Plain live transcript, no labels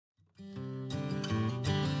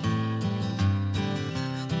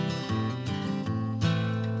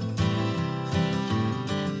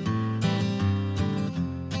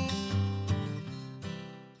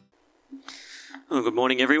Well, good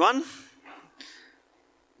morning, everyone.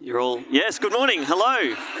 You're all... Yes, good morning.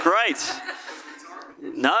 Hello. Great.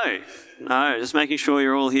 No, just making sure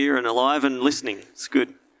you're all here and alive and listening. It's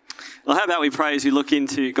good. Well, how about we pray as we look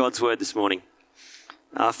into God's word this morning?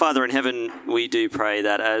 Father in heaven, we do pray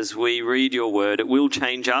that as we read your word, it will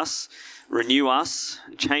change us, renew us,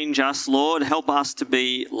 change us, Lord. Help us to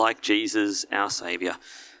be like Jesus, our Saviour.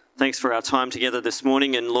 Thanks for our time together this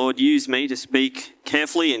morning, and Lord, use me to speak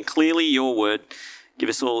carefully and clearly your word. Give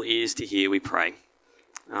us all ears to hear, we pray.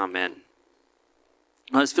 Amen.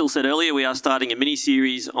 As Phil said earlier, we are starting a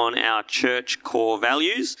mini-series on our church core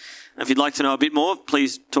values. If you'd like to know a bit more,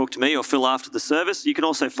 please talk to me or Phil after the service. You can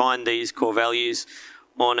also find these core values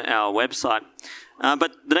on our website.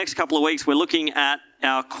 But the next couple of weeks, we're looking at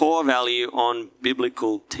our core value on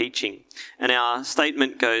biblical teaching. And our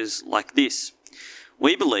statement goes like this.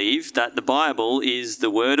 We believe that the Bible is the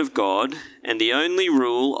Word of God and the only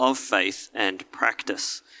rule of faith and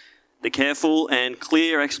practice. The careful and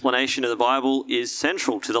clear explanation of the Bible is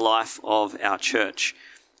central to the life of our church.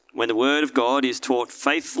 When the Word of God is taught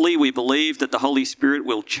faithfully, we believe that the Holy Spirit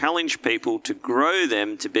will challenge people to grow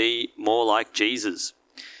them to be more like Jesus.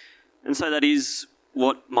 And so that is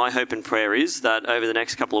what my hope and prayer is, that over the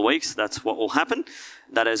next couple of weeks, that's what will happen.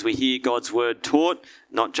 That as we hear God's word taught,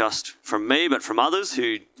 not just from me, but from others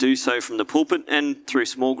who do so from the pulpit and through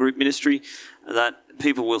small group ministry, that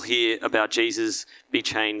people will hear about Jesus, be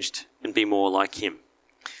changed and be more like him.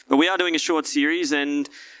 But we are doing a short series, and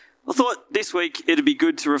I thought this week it'd be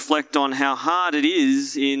good to reflect on how hard it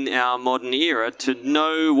is in our modern era to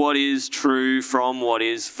know what is true from what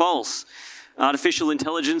is false. Artificial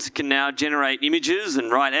intelligence can now generate images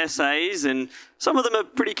and write essays, and some of them are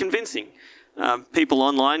pretty convincing. People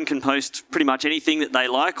online can post pretty much anything that they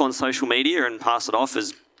like on social media and pass it off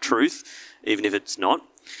as truth, even if it's not.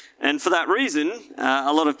 And for that reason,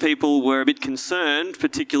 a lot of people were a bit concerned,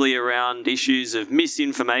 particularly around issues of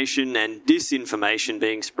misinformation and disinformation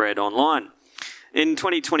being spread online. In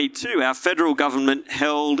 2022, our federal government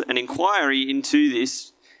held an inquiry into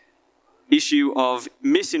this issue of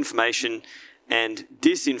misinformation and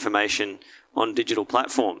disinformation on digital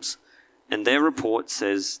platforms. And their report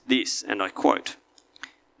says this, and I quote,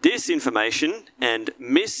 "Disinformation and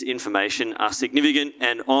misinformation are significant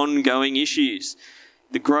and ongoing issues.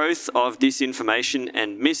 The growth of disinformation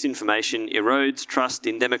and misinformation erodes trust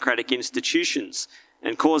in democratic institutions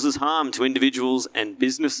and causes harm to individuals and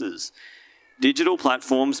businesses. Digital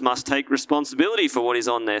platforms must take responsibility for what is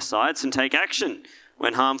on their sites and take action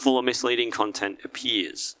when harmful or misleading content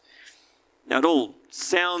appears." Now, it all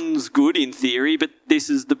sounds good in theory, but this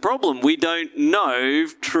is the problem. We don't know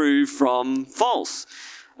true from false.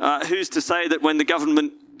 Who's to say that when the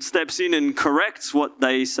government steps in and corrects what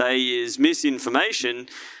they say is misinformation,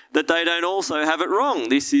 that they don't also have it wrong?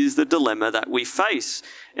 This is the dilemma that we face.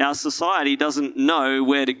 Our society doesn't know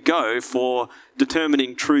where to go for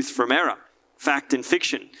determining truth from error, fact and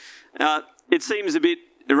fiction. It seems a bit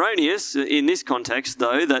erroneous in this context,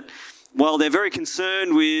 though, that while they're very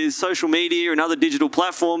concerned with social media and other digital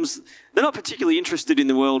platforms, they're not particularly interested in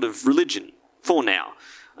the world of religion for now.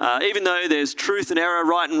 Even though there's truth and error,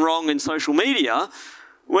 right and wrong in social media,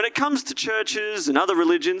 when it comes to churches and other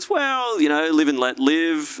religions, well, live and let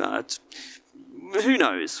live. Who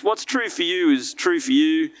knows? What's true for you is true for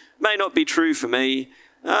you, may not be true for me.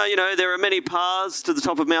 There are many paths to the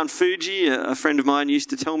top of Mount Fuji, a friend of mine used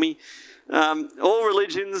to tell me. All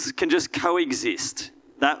religions can just coexist.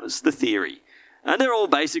 That was the theory. And they're all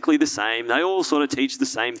basically the same. They all sort of teach the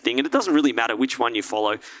same thing. And it doesn't really matter which one you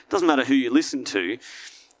follow. It doesn't matter who you listen to.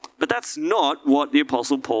 But that's not what the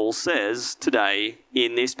Apostle Paul says today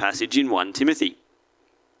in this passage in 1 Timothy.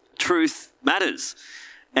 Truth matters.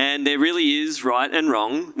 And there really is right and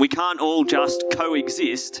wrong. We can't all just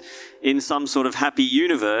coexist in some sort of happy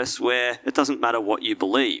universe where it doesn't matter what you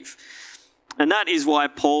believe. And that is why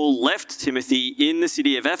Paul left Timothy in the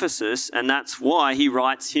city of Ephesus, and that's why he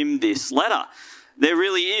writes him this letter. There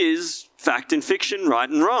really is fact and fiction, right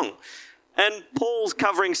and wrong. And Paul's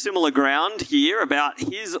covering similar ground here about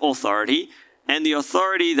his authority and the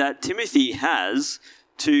authority that Timothy has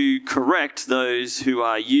to correct those who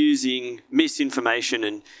are using misinformation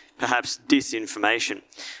and perhaps disinformation.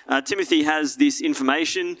 Timothy has this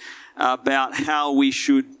information about how we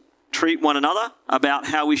should treat one another, about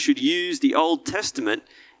how we should use the Old Testament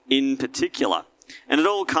in particular. And it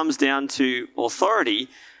all comes down to authority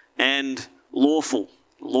and lawful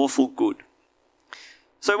good.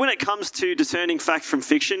 So when it comes to discerning fact from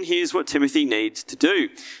fiction, here's what Timothy needs to do.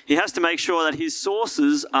 He has to make sure that his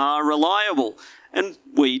sources are reliable. And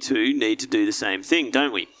we too need to do the same thing,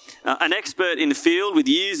 don't we? An expert in the field with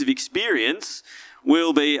years of experience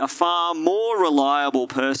will be a far more reliable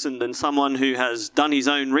person than someone who has done his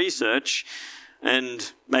own research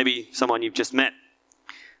and maybe someone you've just met.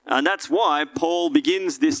 And that's why Paul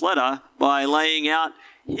begins this letter by laying out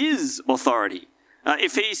his authority.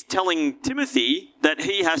 If he's telling Timothy that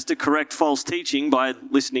he has to correct false teaching by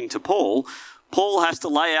listening to Paul, Paul has to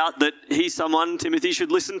lay out that he's someone Timothy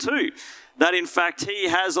should listen to, that in fact he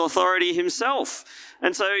has authority himself.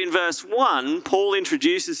 And so in verse 1, Paul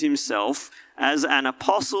introduces himself as an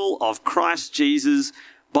apostle of Christ Jesus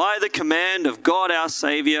by the command of God our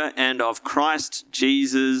Saviour and of Christ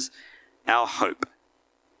Jesus our hope.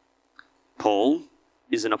 Paul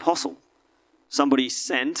is an apostle, somebody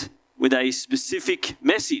sent with a specific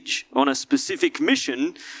message on a specific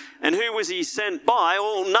mission. And who was he sent by?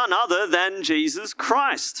 Well, none other than Jesus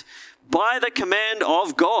Christ, by the command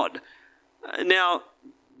of God. Now,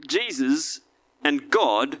 Jesus and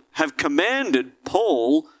God have commanded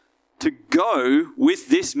Paul to go with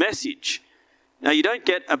this message. Now, you don't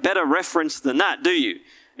get a better reference than that, do you?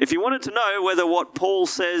 If you wanted to know whether what Paul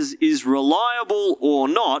says is reliable or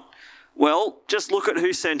not, well, just look at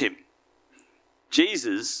who sent him.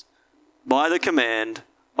 Jesus, by the command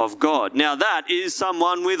of God. Now, that is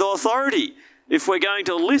someone with authority. If we're going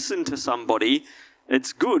to listen to somebody,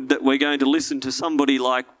 it's good that we're going to listen to somebody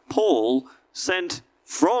like Paul, sent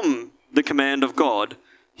from the command of God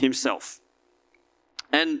himself.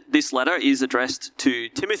 And this letter is addressed to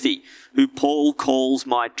Timothy, who Paul calls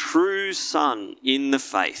my true son in the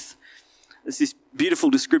faith. There's this beautiful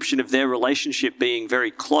description of their relationship being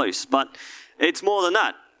very close, but it's more than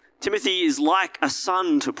that. Timothy is like a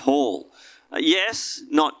son to Paul. Yes,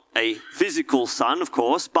 not a physical son, of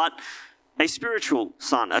course, but a spiritual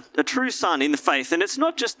son, a true son in the faith. And it's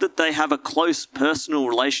not just that they have a close personal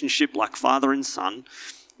relationship like father and son.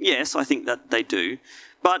 Yes, I think that they do.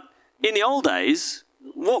 But in the old days,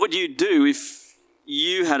 what would you do if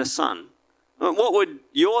you had a son? What would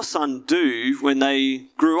your son do when they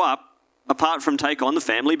grew up, apart from take on the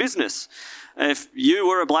family business? If you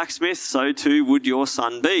were a blacksmith, so too would your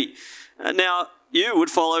son be. Now, you would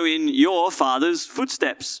follow in your father's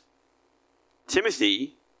footsteps.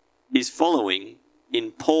 Timothy is following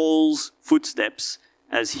in Paul's footsteps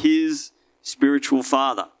as his spiritual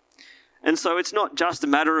father. And so it's not just a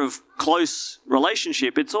matter of close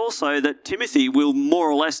relationship, it's also that Timothy will more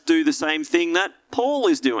or less do the same thing that Paul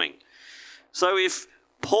is doing. So if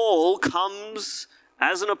Paul comes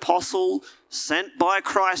as an apostle sent by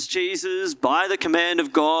Christ Jesus, by the command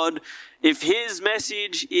of God, if his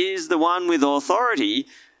message is the one with authority,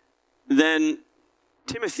 then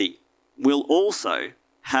Timothy will also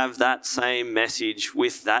have that same message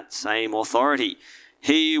with that same authority.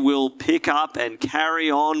 He will pick up and carry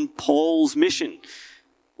on Paul's mission,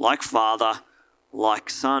 like father, like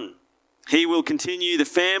son. He will continue the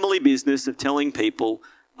family business of telling people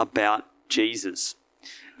about Jesus.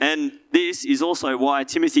 And this is also why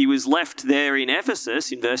Timothy was left there in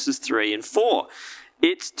Ephesus in verses 3 and 4.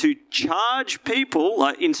 It's to charge people,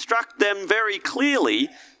 instruct them very clearly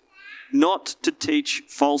not to teach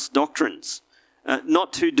false doctrines,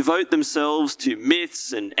 not to devote themselves to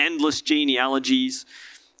myths and endless genealogies.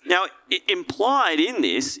 Now, implied in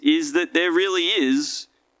this is that there really is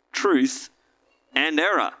truth and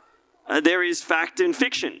error. There is fact and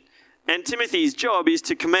fiction. And Timothy's job is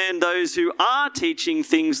to command those who are teaching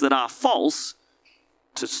things that are false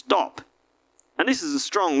to stop. And this is a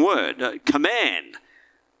strong word, command.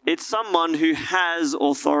 It's someone who has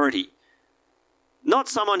authority. Not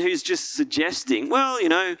someone who's just suggesting, well,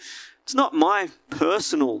 it's not my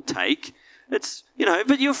personal take. It's,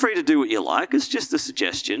 but you're free to do what you like. It's just a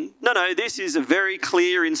suggestion. No, this is a very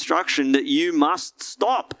clear instruction that you must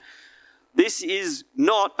stop. This is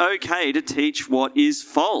not okay to teach what is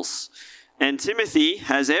false. And Timothy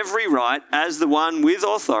has every right, as the one with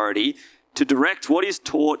authority, to direct what is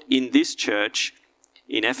taught in this church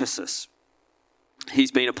in Ephesus.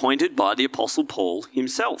 He's been appointed by the Apostle Paul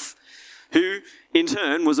himself, who in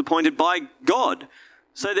turn was appointed by God.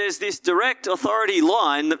 So there's this direct authority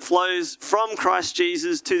line that flows from Christ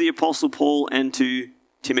Jesus to the Apostle Paul and to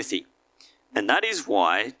Timothy. And that is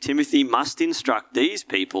why Timothy must instruct these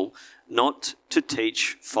people not to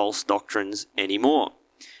teach false doctrines anymore.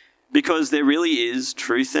 Because there really is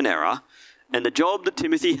truth and error, and the job that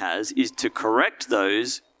Timothy has is to correct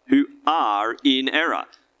those who are in error.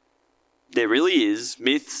 There really is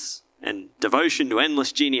myths and devotion to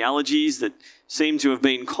endless genealogies that seem to have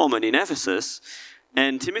been common in Ephesus,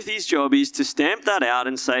 and Timothy's job is to stamp that out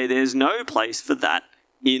and say there's no place for that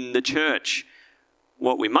in the church.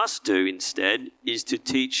 What we must do instead is to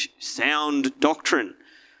teach sound doctrine,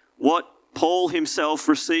 what Paul himself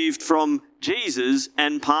received from Jesus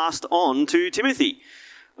and passed on to Timothy.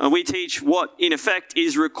 We teach what, in effect,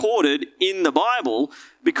 is recorded in the Bible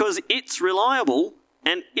because it's reliable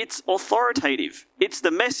and it's authoritative. It's the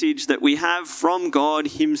message that we have from God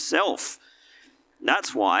himself.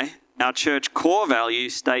 That's why our church core value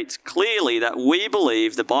states clearly that we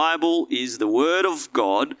believe the Bible is the Word of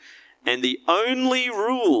God and the only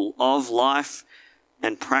rule of life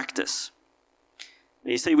and practice.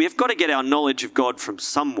 You see, we have got to get our knowledge of God from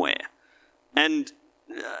somewhere. And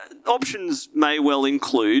options may well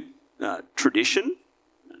include tradition,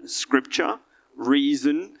 scripture,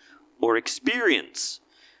 reason, or experience.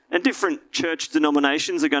 And different church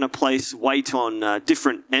denominations are going to place weight on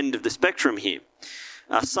different end of the spectrum here.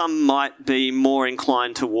 Some might be more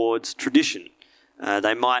inclined towards tradition.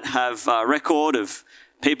 They might have a record of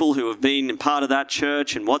people who have been part of that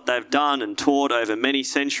church and what they've done and taught over many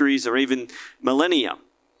centuries or even millennia.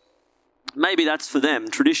 Maybe that's for them,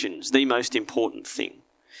 tradition's the most important thing.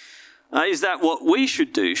 Is that what we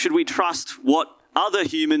should do? Should we trust what other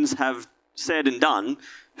humans have said and done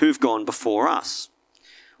who've gone before us?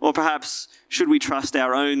 Or perhaps should we trust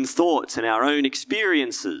our own thoughts and our own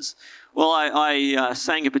experiences? Well, I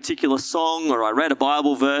sang a particular song or I read a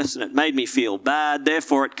Bible verse and it made me feel bad,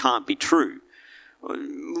 therefore it can't be true.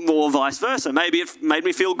 Or vice versa. Maybe it made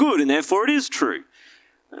me feel good and therefore it is true.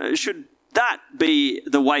 Should that be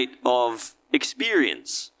the weight of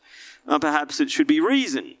experience? Perhaps it should be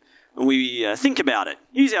reason. We think about it,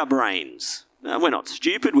 use our brains. We're not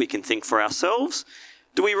stupid, we can think for ourselves.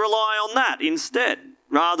 Do we rely on that instead,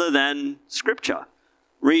 rather than Scripture,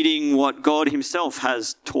 reading what God himself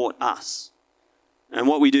has taught us? And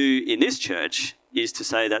what we do in this church is to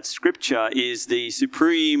say that Scripture is the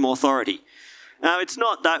supreme authority. Now, it's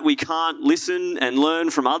not that we can't listen and learn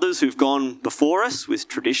from others who've gone before us with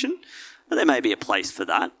tradition. There may be a place for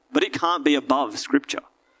that, but it can't be above Scripture.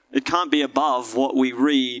 It can't be above what we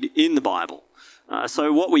read in the Bible.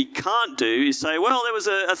 So what we can't do is say, well, there was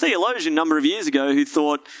a theologian a number of years ago who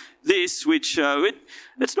thought this, which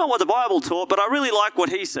it's not what the Bible taught, but I really like what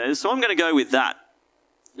he says, so I'm going to go with that.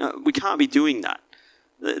 We can't be doing that.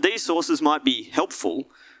 These sources might be helpful,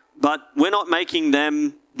 but we're not making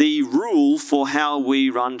them the rule for how we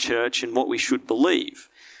run church and what we should believe.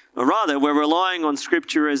 Or rather, we're relying on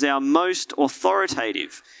Scripture as our most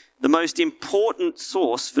authoritative, the most important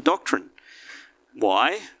source for doctrine.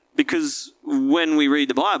 Why? Because when we read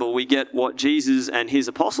the Bible, we get what Jesus and his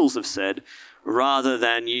apostles have said, rather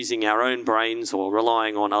than using our own brains or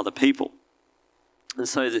relying on other people. And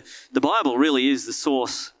so the Bible really is the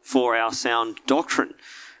source for our sound doctrine.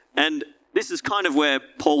 And this is kind of where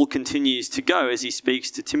Paul continues to go as he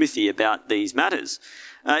speaks to Timothy about these matters.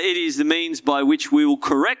 It is the means by which we will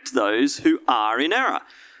correct those who are in error.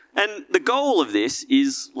 And the goal of this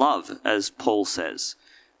is love, as Paul says.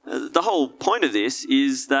 The whole point of this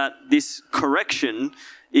is that this correction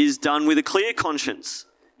is done with a clear conscience.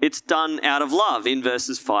 It's done out of love in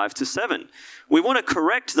verses 5 to 7. We want to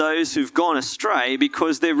correct those who've gone astray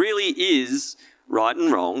because there really is right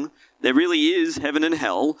and wrong. There really is heaven and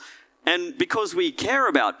hell. And because we care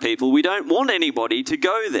about people, we don't want anybody to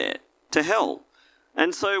go there, to hell.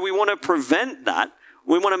 And so we want to prevent that.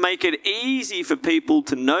 We want to make it easy for people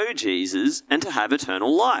to know Jesus and to have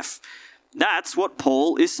eternal life. That's what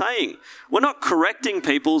Paul is saying. We're not correcting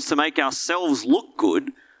people to make ourselves look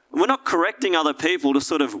good. We're not correcting other people to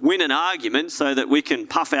sort of win an argument so that we can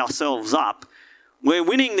puff ourselves up. We're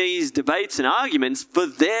winning these debates and arguments for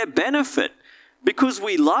their benefit because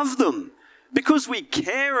we love them, because we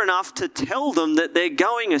care enough to tell them that they're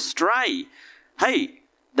going astray. Hey,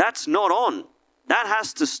 that's not on. That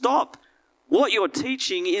has to stop. What you're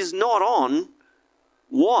teaching is not on.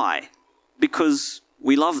 Why? Because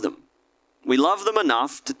we love them. We love them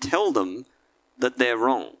enough to tell them that they're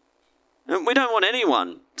wrong. And we don't want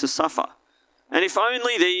anyone to suffer. And if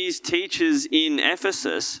only these teachers in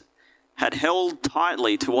Ephesus had held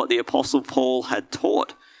tightly to what the Apostle Paul had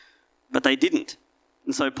taught, but they didn't.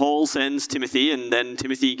 And so Paul sends Timothy, and then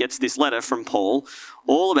Timothy gets this letter from Paul,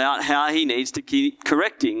 all about how he needs to keep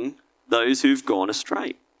correcting those who've gone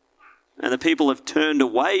astray. And the people have turned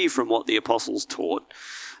away from what the apostles taught,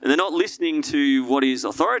 and they're not listening to what is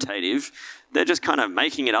authoritative. They're just kind of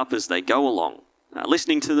making it up as they go along,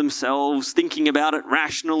 listening to themselves, thinking about it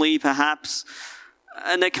rationally perhaps,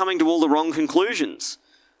 and they're coming to all the wrong conclusions.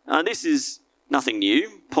 This is nothing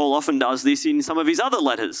new. Paul often does this in some of his other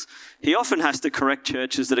letters. He often has to correct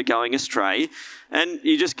churches that are going astray, and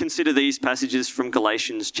you just consider these passages from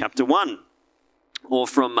Galatians chapter 1, or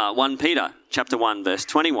from 1 Peter chapter 1 verse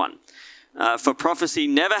 21. For prophecy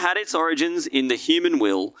never had its origins in the human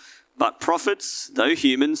will, but prophets, though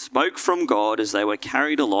human, spoke from God as they were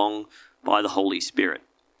carried along by the Holy Spirit.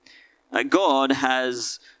 God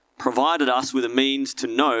has provided us with a means to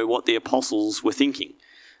know what the apostles were thinking.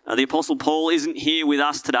 The Apostle Paul isn't here with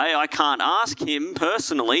us today. I can't ask him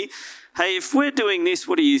personally, hey, if we're doing this,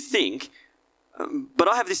 what do you think? But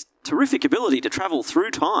I have this terrific ability to travel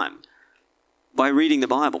through time by reading the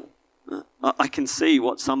Bible. I can see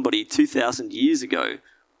what somebody 2,000 years ago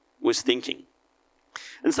was thinking.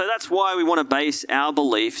 And so that's why we want to base our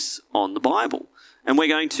beliefs on the Bible. And we're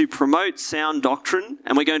going to promote sound doctrine,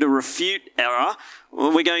 and we're going to refute error,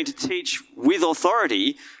 and we're going to teach with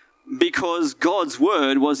authority because God's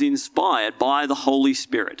word was inspired by the Holy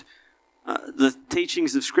Spirit. The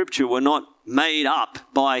teachings of Scripture were not made up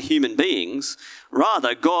by human beings.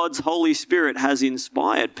 Rather, God's Holy Spirit has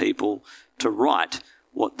inspired people to write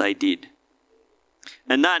what they did.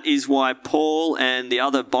 And that is why Paul and the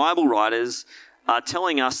other Bible writers are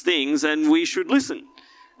telling us things, and we should listen.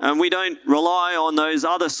 And we don't rely on those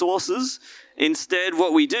other sources. Instead,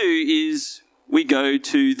 what we do is we go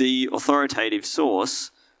to the authoritative source,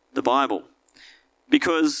 the Bible.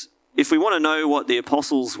 Because if we want to know what the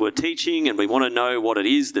apostles were teaching and we want to know what it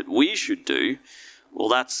is that we should do, well,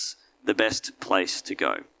 that's the best place to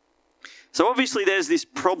go. So obviously there's this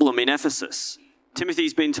problem in Ephesus.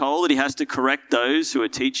 Timothy's been told that he has to correct those who are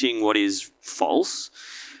teaching what is false.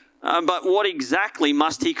 But what exactly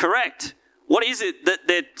must he correct? What is it that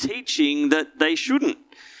they're teaching that they shouldn't?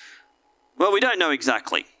 Well, we don't know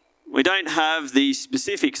exactly. We don't have the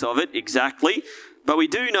specifics of it exactly, but we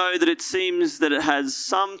do know that it seems that it has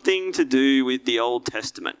something to do with the Old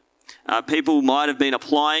Testament. People might have been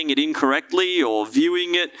applying it incorrectly or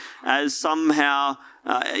viewing it as somehow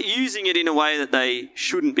using it in a way that they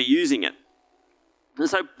shouldn't be using it. And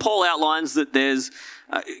so Paul outlines that there's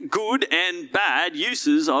good and bad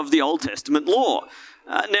uses of the Old Testament law.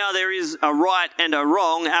 Now there is a right and a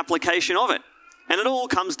wrong application of it. And it all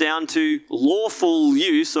comes down to lawful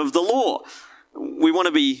use of the law. We want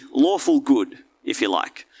to be lawful good, if you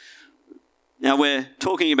like. Now we're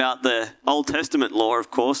talking about the Old Testament law,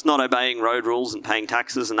 of course, not obeying road rules and paying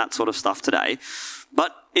taxes and that sort of stuff today.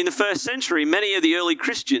 But in the first century, many of the early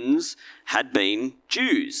Christians had been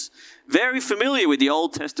Jews, very familiar with the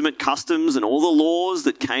Old Testament customs and all the laws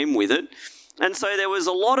that came with it. And so there was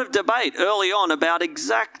a lot of debate early on about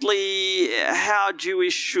exactly how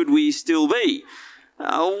Jewish should we still be.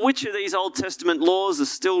 Which of these Old Testament laws are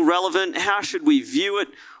still relevant? How should we view it?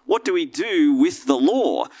 What do we do with the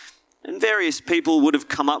law? And various people would have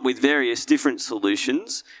come up with various different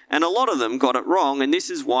solutions, and a lot of them got it wrong, and this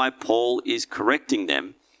is why Paul is correcting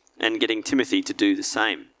them and getting Timothy to do the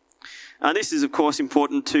same. This is, of course,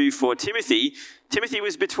 important too for Timothy. Timothy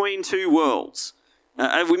was between two worlds.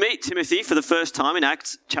 We meet Timothy for the first time in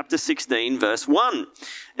Acts chapter 16, verse 1.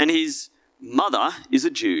 And his mother is a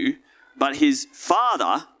Jew, but his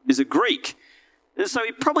father is a Greek. And so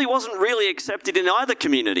he probably wasn't really accepted in either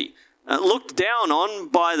community. Looked down on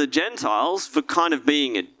by the Gentiles for kind of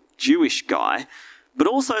being a Jewish guy, but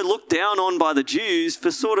also looked down on by the Jews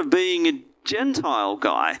for sort of being a Gentile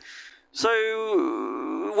guy.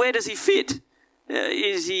 So where does he fit?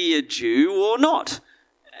 Is he a Jew or not?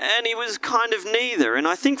 And he was kind of neither. And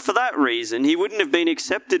I think for that reason, he wouldn't have been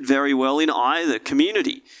accepted very well in either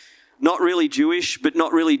community. Not really Jewish, but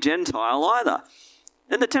not really Gentile either.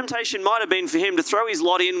 And the temptation might have been for him to throw his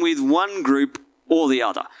lot in with one group or the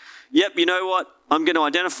other. Yep, you know what? I'm going to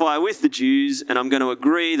identify with the Jews and I'm going to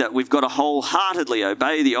agree that we've got to wholeheartedly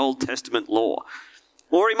obey the Old Testament law.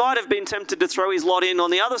 Or he might have been tempted to throw his lot in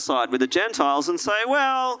on the other side with the Gentiles and say,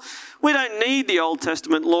 well, we don't need the Old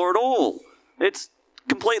Testament law at all. It's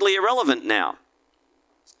completely irrelevant now.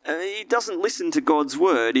 He doesn't listen to God's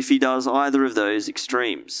word if he does either of those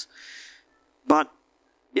extremes. But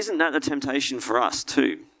isn't that a temptation for us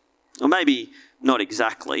too? Or maybe not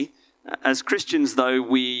exactly. As Christians, though,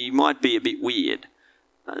 we might be a bit weird.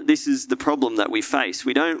 This is the problem that we face.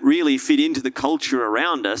 We don't really fit into the culture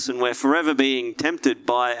around us, and we're forever being tempted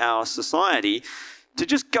by our society to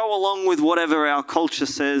just go along with whatever our culture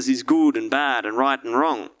says is good and bad and right and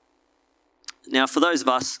wrong. Now, for those of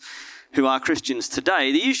us who are Christians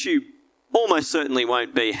today, the issue almost certainly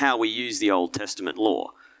won't be how we use the Old Testament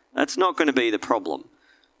law. That's not going to be the problem.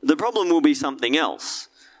 The problem will be something else.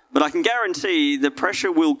 But I can guarantee the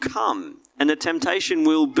pressure will come and the temptation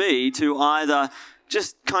will be to either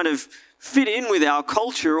just kind of fit in with our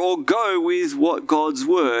culture or go with what God's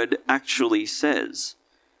word actually says.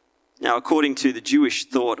 Now, according to the Jewish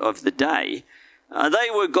thought of the day, they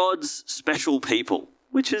were God's special people,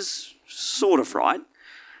 which is sort of right.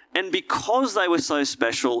 And because they were so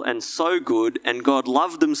special and so good and God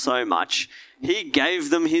loved them so much, he gave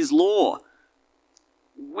them his law,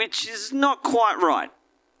 which is not quite right.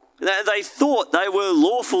 They thought they were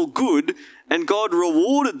lawful good, and God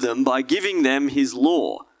rewarded them by giving them his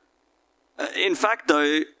law. In fact,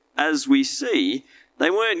 though, as we see,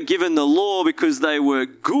 they weren't given the law because they were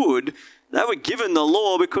good. They were given the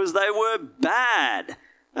law because they were bad.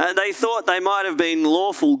 They thought they might have been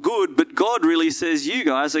lawful good, but God really says, you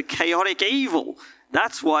guys are chaotic evil.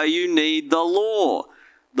 That's why you need the law.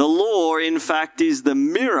 The law, in fact, is the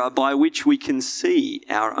mirror by which we can see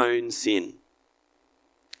our own sin.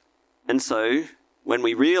 And so, when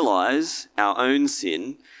we realise our own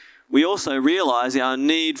sin, we also realise our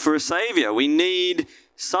need for a saviour. We need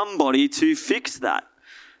somebody to fix that.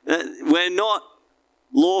 We're not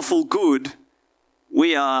lawful good,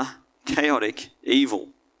 we are chaotic evil.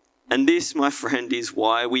 And this, my friend, is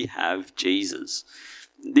why we have Jesus.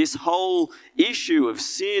 This whole issue of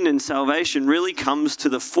sin and salvation really comes to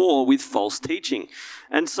the fore with false teaching.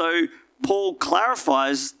 And so Paul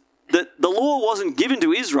clarifies that the law wasn't given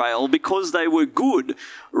to Israel because they were good.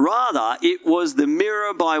 Rather, it was the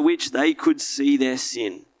mirror by which they could see their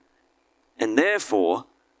sin, and therefore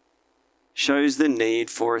shows the need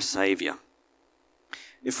for a saviour.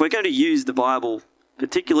 If we're going to use the Bible,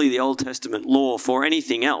 particularly the Old Testament law, for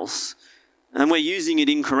anything else, and we're using it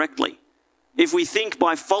incorrectly, if we think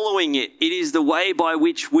by following it, it is the way by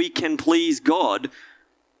which we can please God,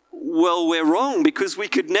 well, we're wrong, because we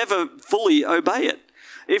could never fully obey it.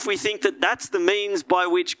 If we think that that's the means by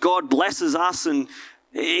which God blesses us and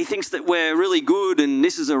he thinks that we're really good and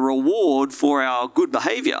this is a reward for our good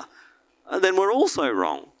behaviour, then we're also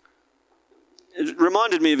wrong. It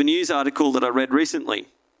reminded me of a news article that I read recently.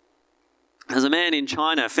 As a man in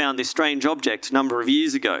China found this strange object a number of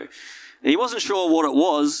years ago. And he wasn't sure what it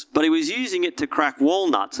was, but he was using it to crack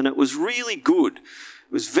walnuts, and it was really good.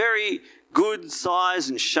 It was very good size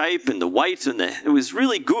and shape, and the weight, and it was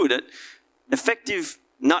really good at effective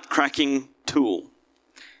nut cracking tool.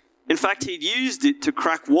 In fact, he'd used it to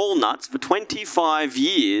crack walnuts for 25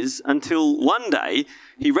 years until one day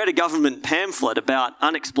he read a government pamphlet about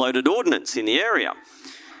unexploded ordnance in the area.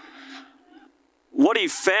 What he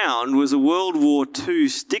found was a World War II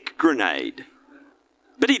stick grenade.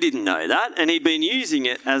 But he didn't know that, and he'd been using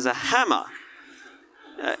it as a hammer.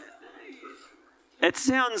 It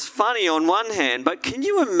sounds funny on one hand, but can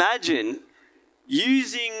you imagine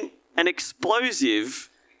using an explosive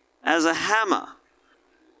as a hammer?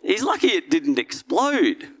 He's lucky it didn't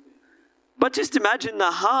explode. But just imagine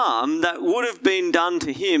the harm that would have been done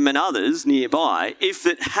to him and others nearby if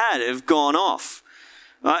it had have gone off.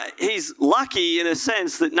 He's lucky in a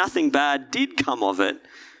sense that nothing bad did come of it.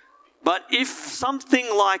 But if something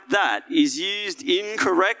like that is used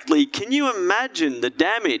incorrectly, can you imagine the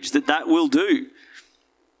damage that that will do?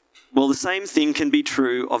 Well, the same thing can be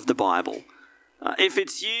true of the Bible. If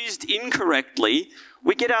it's used incorrectly,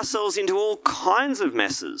 we get ourselves into all kinds of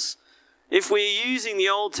messes. If we're using the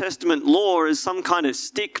Old Testament law as some kind of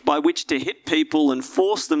stick by which to hit people and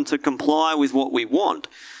force them to comply with what we want,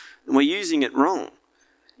 then we're using it wrong.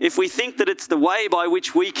 If we think that it's the way by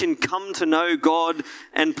which we can come to know God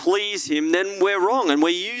and please him, then we're wrong and we're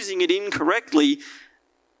using it incorrectly.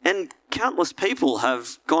 And countless people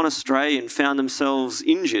have gone astray and found themselves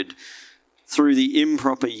injured through the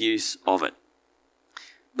improper use of it.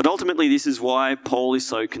 But ultimately, this is why Paul is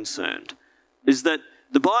so concerned, is that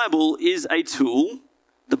the Bible is a tool.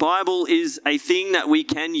 The Bible is a thing that we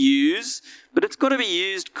can use, but it's got to be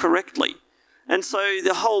used correctly. And so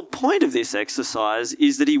the whole point of this exercise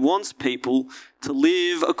is that he wants people to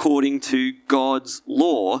live according to God's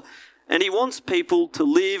law, and he wants people to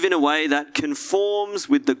live in a way that conforms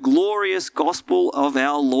with the glorious gospel of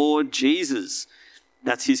our Lord Jesus.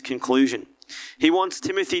 That's his conclusion. He wants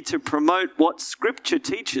Timothy to promote what Scripture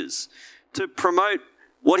teaches, to promote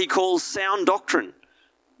what he calls sound doctrine,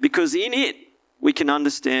 because in it we can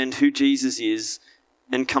understand who Jesus is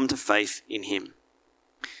and come to faith in him.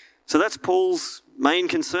 So that's Paul's main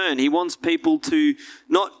concern. He wants people to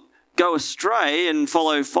not go astray and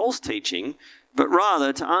follow false teaching, but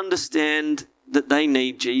rather to understand that they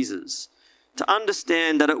need Jesus, to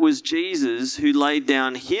understand that it was Jesus who laid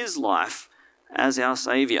down his life as our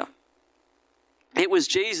Saviour. It was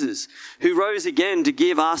Jesus who rose again to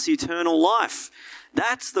give us eternal life.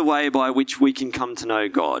 That's the way by which we can come to know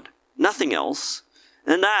God, nothing else.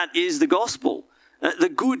 And that is the gospel, the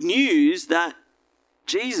good news that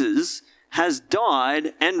Jesus has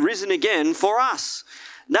died and risen again for us.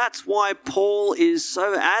 That's why Paul is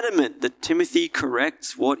so adamant that Timothy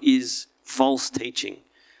corrects what is false teaching,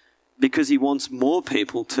 because he wants more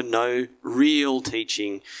people to know real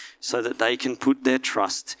teaching so that they can put their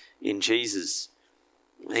trust in Jesus.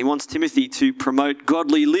 He wants Timothy to promote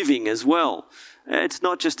godly living as well. It's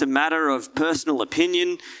not just a matter of personal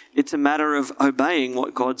opinion, it's a matter of obeying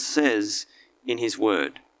what God says in his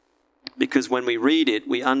word. Because when we read it,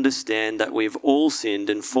 we understand that we've all sinned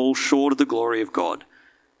and fall short of the glory of God.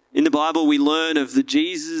 In the Bible, we learn of the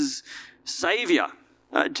Jesus Saviour,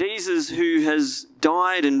 Jesus who has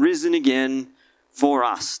died and risen again for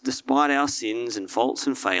us, despite our sins and faults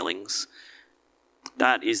and failings.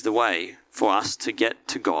 That is the way for us to get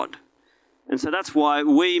to God. And so that's why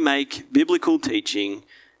we make biblical teaching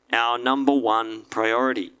our number one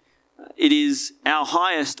priority. It is our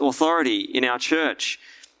highest authority in our church.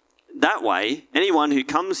 That way, anyone who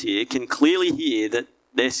comes here can clearly hear that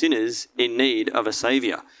they're sinners in need of a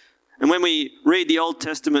saviour. And when we read the Old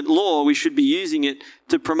Testament law, we should be using it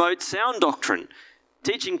to promote sound doctrine,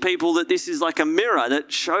 teaching people that this is like a mirror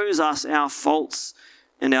that shows us our faults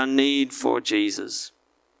and our need for Jesus.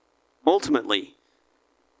 Ultimately,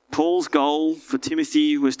 Paul's goal for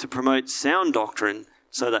Timothy was to promote sound doctrine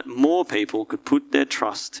so that more people could put their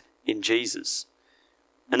trust in Jesus.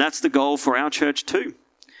 And that's the goal for our church too.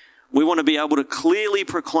 We want to be able to clearly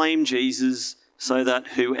proclaim Jesus so that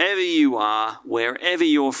whoever you are, wherever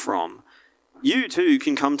you're from, you too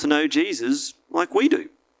can come to know Jesus like we do.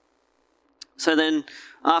 So then,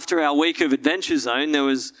 after our week of Adventure Zone, there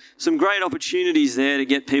was some great opportunities there to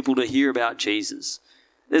get people to hear about Jesus.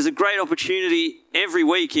 There's a great opportunity every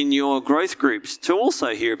week in your growth groups to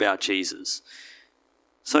also hear about Jesus.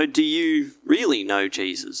 So do you really know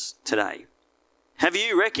Jesus today? Have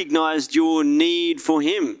you recognized your need for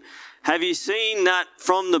him? Have you seen that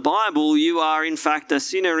from the Bible you are in fact a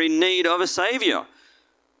sinner in need of a saviour?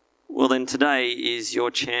 Well, then today is your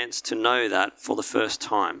chance to know that for the first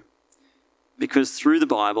time. Because through the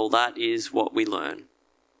Bible, that is what we learn.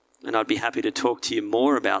 And I'd be happy to talk to you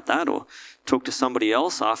more about that or talk to somebody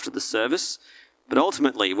else after the service. But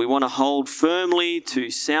ultimately, we want to hold firmly to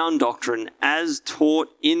sound doctrine as taught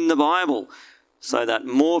in the Bible so that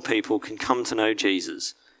more people can come to know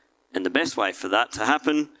Jesus. And the best way for that to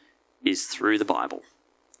happen is through the Bible.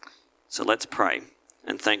 So let's pray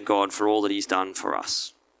and thank God for all that he's done for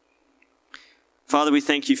us. Father, we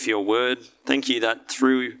thank you for your word. Thank you that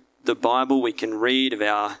through the Bible we can read of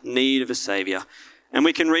our need of a saviour, and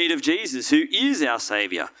we can read of Jesus, who is our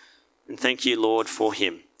saviour. And thank you, Lord, for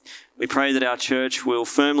him. We pray that our church will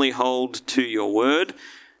firmly hold to your word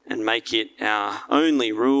and make it our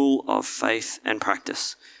only rule of faith and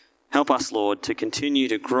practice. Help us, Lord, to continue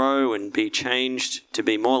to grow and be changed to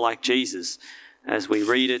be more like Jesus as we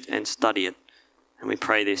read it and study it. And we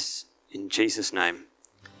pray this in Jesus' name.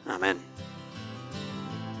 Amen.